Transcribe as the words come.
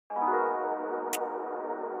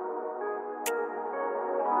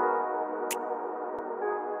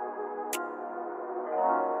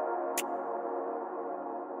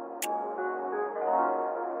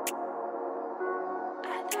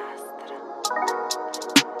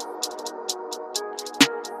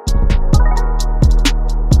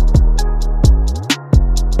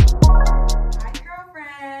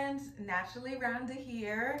NaturallyRonda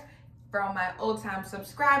here. From my old time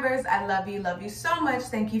subscribers, I love you so much.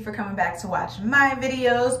 Thank you for coming back to watch my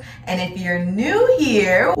videos. And if you're new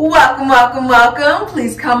here, welcome.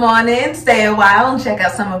 Please come on in, stay a while, and check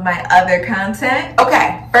out some of my other content.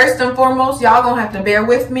 Okay, first and foremost, y'all gonna have to bear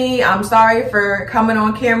with me. I'm sorry for coming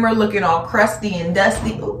on camera looking all crusty and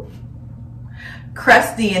dusty. Ooh.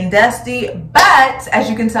 Crusty and dusty, but as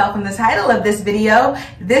you can tell from the title of this video,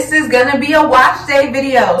 this is gonna be a wash day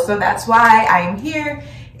video. So that's why I am here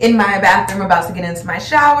in my bathroom about to get into my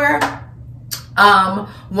shower.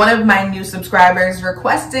 One of my new subscribers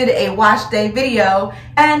requested a wash day video,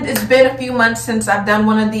 and it's been a few months since I've done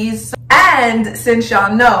one of these. And since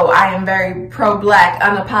y'all know I am very pro-black,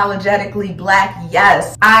 unapologetically black,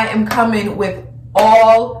 yes, I am coming with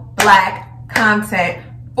all black content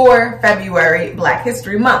for February, Black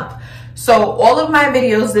History Month. So all of my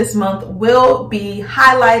videos this month will be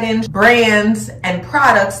highlighting brands and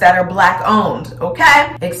products that are black owned,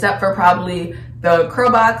 okay? Except for probably the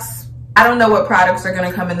curlBOX. I don't know what products are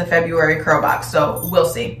gonna come in the February curlBOX, so we'll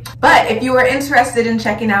see. But if you are interested in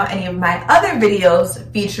checking out any of my other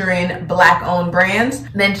videos featuring black owned brands,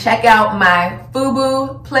 then check out my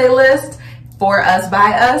FUBU playlist, For Us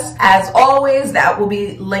By Us. As always, that will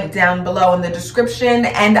be linked down below in the description,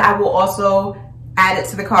 and I will also add it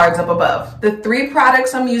to the cards up above. The 3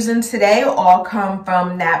 products I'm using today all come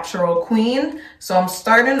from Natural Queen. So I'm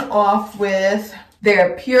starting off with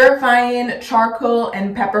their Purifying Charcoal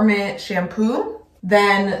and Peppermint Shampoo.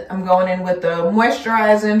 Then I'm going in with the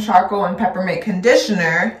Moisturizing Charcoal and Peppermint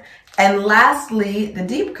Conditioner. And lastly, the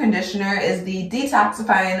Deep Conditioner is the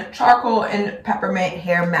Detoxifying Charcoal and Peppermint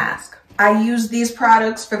Hair Mask. I used these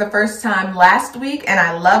products for the first time last week and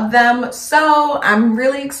I love them. So I'm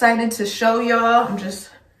really excited to show y'all. I'm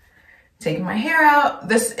just taking my hair out.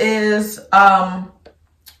 This is a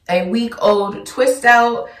week-old twist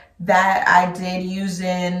out that I did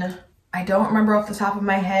using, I don't remember off the top of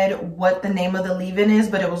my head what the name of the leave-in is,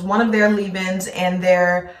 but it was one of their leave-ins and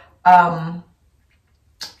their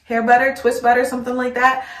hair butter, twist butter, something like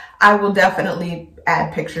that. I will definitely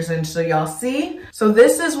add pictures in so y'all see. So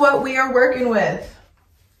this is what we are working with.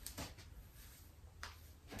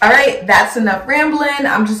 All right, that's enough rambling.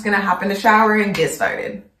 I'm just gonna hop in the shower and get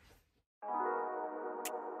started.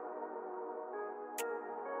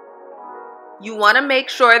 You wanna make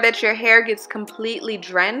sure that your hair gets completely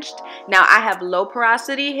drenched. Now I have low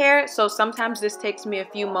porosity hair, so sometimes this takes me a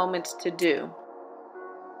few moments to do.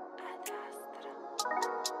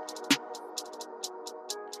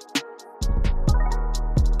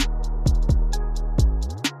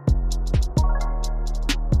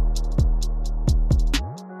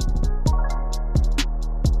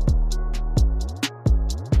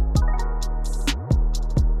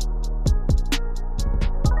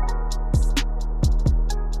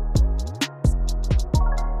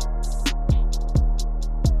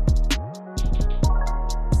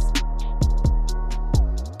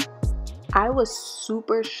 I was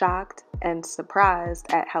super shocked and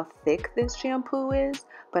surprised at how thick this shampoo is,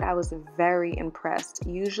 but I was very impressed.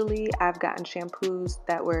 Usually I've gotten shampoos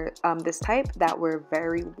that were this type that were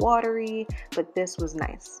very watery, but this was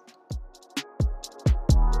nice.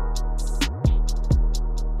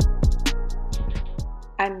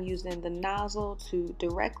 I'm using the nozzle to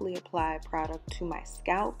directly apply product to my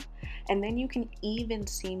scalp, and then you can even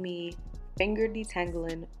see me finger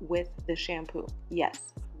detangling with the shampoo.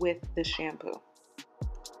 Yes, with the shampoo.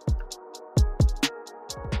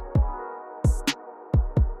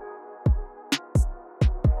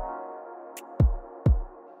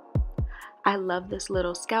 I love this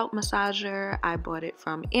little scalp massager. I bought it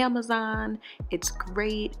from Amazon. It's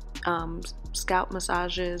great. Scalp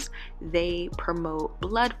massages, they promote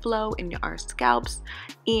blood flow in our scalps,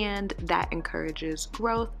 and that encourages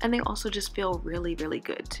growth, and they also just feel really, really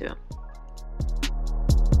good too.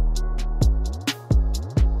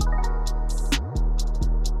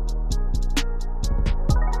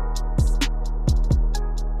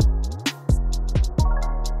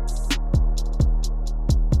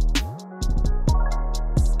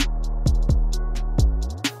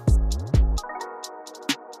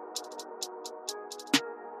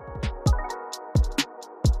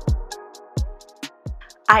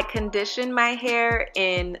 I I condition my hair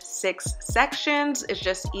in 6 sections. It's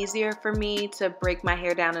just easier for me to break my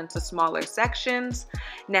hair down into smaller sections.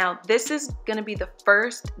 Now, this is gonna be the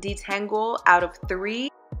first detangle out of 3.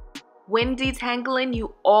 When detangling,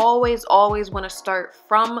 you always wanna start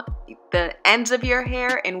from the ends of your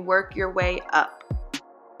hair and work your way up.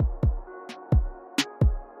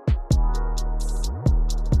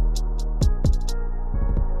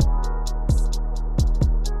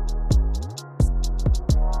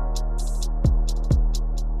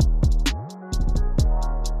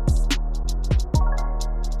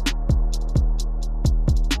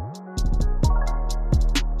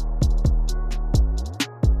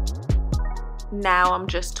 Now I'm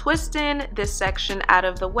just twisting this section out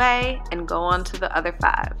of the way and go on to the other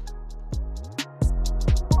 5.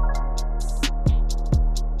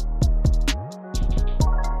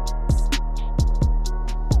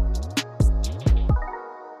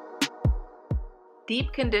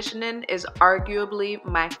 Deep conditioning is arguably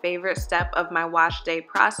my favorite step of my wash day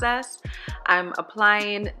process. I'm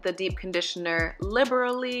applying the deep conditioner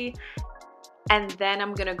liberally, and then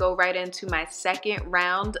I'm gonna go right into my second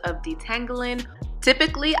round of detangling.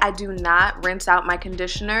 Typically, I do not rinse out my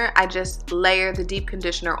conditioner. I just layer the deep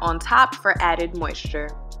conditioner on top for added moisture.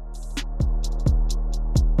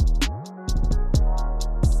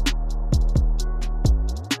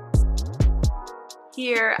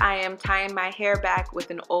 Here I am tying my hair back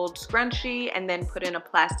with an old scrunchie and then put in a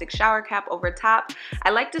plastic shower cap over top.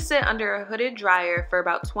 I like to sit under a hooded dryer for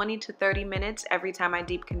about 20 to 30 minutes every time I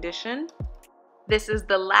deep condition. This is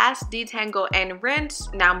the last detangle and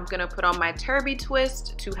rinse. Now I'm gonna put on my Turby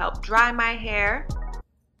twist to help dry my hair.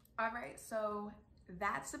 All right, so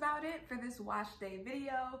that's about it for this wash day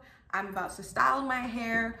video. I'm about to style my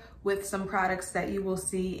hair with some products that you will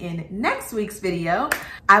see in next week's video.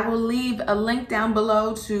 I will leave a link down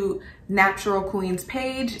below to Natural Queen's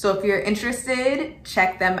page. So if you're interested,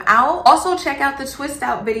 check them out. Also check out the twist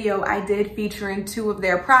out video I did featuring 2 of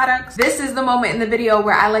their products. This is the moment in the video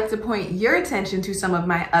where I like to point your attention to some of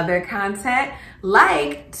my other content,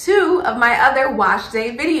 like 2 of my other wash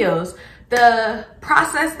day videos. The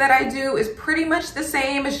process that I do is pretty much the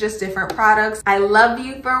same, it's just different products. I love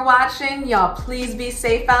you for watching. Y'all please be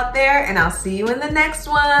safe out there, and I'll see you in the next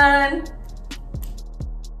one.